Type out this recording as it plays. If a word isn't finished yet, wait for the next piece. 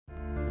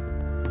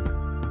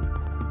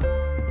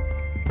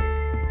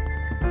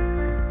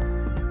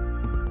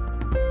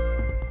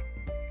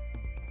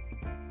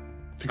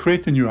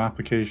create a new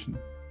application,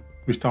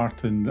 we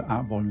start in the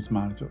App Volumes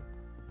Manager.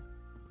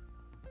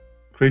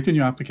 Create a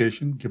new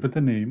application, give it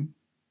a name,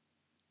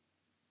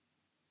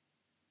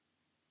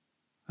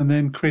 and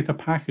then create a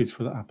package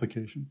for the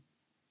application.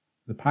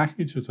 The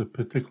package is a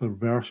particular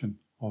version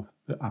of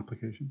the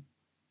application.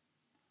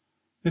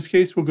 In this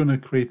case, we're going to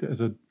create it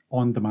as an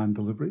on-demand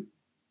delivery.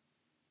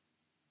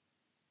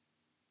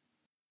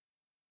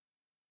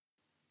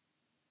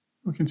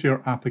 We can see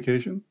our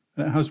application,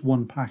 and it has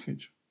one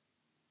package.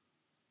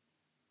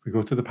 If we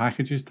go to the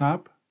Packages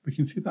tab, we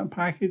can see that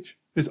package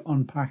is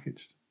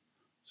unpackaged.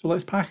 So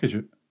let's package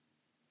it.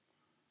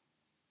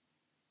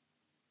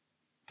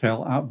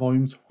 Tell App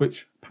Volumes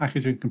which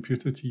packaging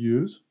computer to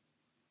use.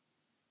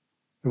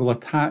 It will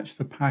attach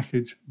the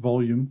package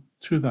volume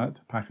to that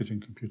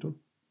packaging computer.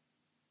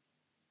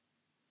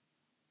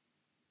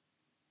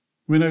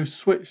 We now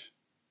switch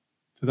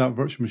to that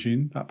virtual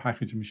machine, that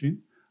packaging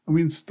machine, and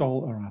we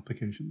install our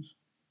applications.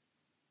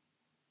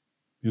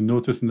 You'll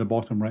notice in the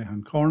bottom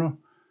right-hand corner,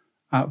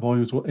 App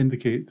Volumes will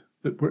indicate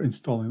that we're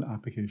installing the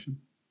application.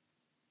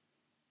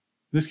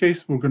 In this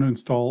case, we're going to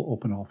install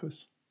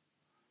OpenOffice.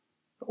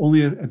 The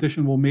only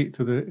addition we'll make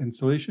to the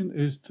installation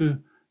is to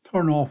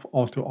turn off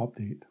auto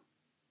update.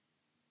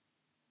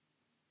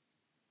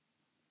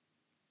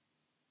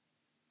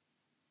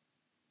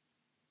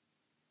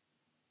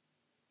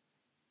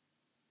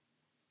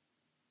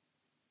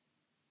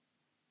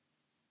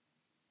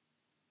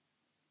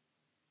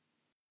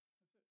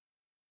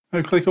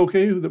 Now click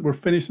OK that we're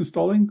finished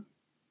installing.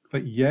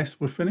 Click Yes,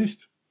 we're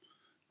finished.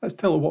 Let's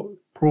tell it what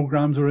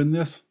programs are in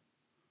this.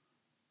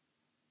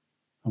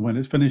 And when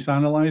it's finished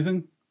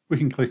analyzing, we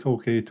can click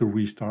OK to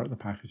restart the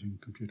packaging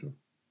computer.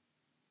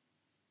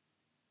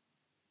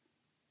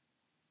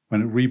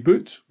 When it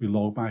reboots, we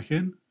log back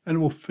in and it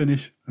will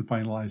finish and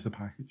finalize the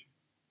package.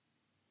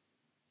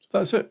 So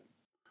that's it.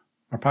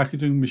 Our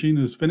packaging machine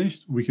is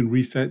finished. We can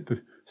reset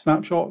the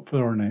snapshot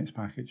for our next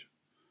package.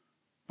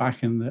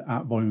 Back in the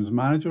App Volumes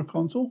Manager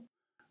console,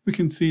 we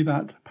can see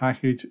that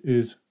package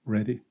is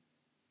ready.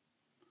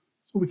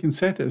 So we can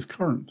set it as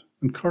current,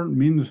 and current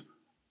means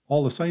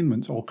all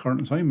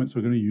current assignments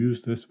are going to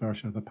use this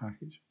version of the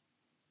package.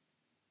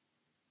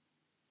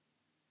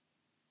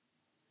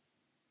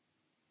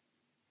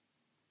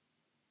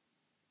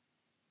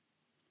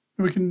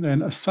 And we can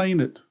then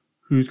assign it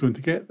who's going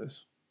to get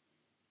this.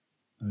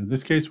 Now in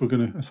this case, we're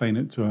going to assign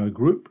it to a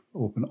group,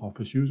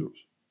 OpenOffice users.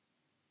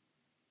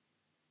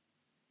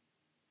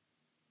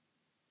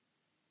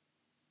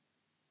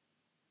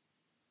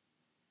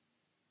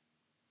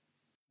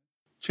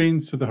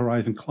 Change to the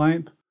Horizon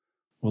client,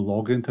 we'll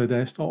log into a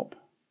desktop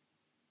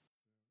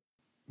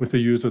with a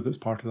user that's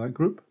part of that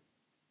group.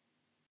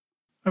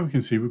 And we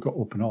can see we've got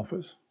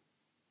OpenOffice.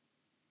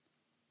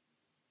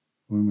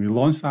 When we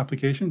launch the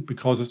application,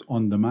 because it's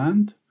on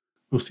demand,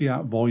 we'll see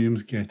App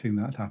Volumes getting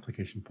that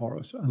application for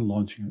us and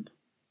launching it.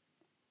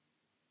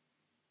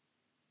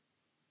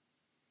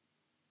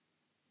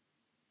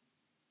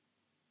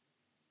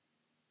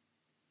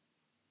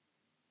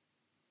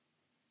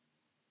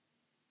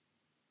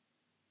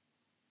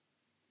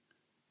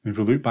 If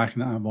we look back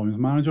in the App Volumes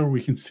Manager, we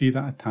can see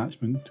that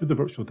attachment to the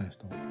virtual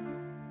desktop.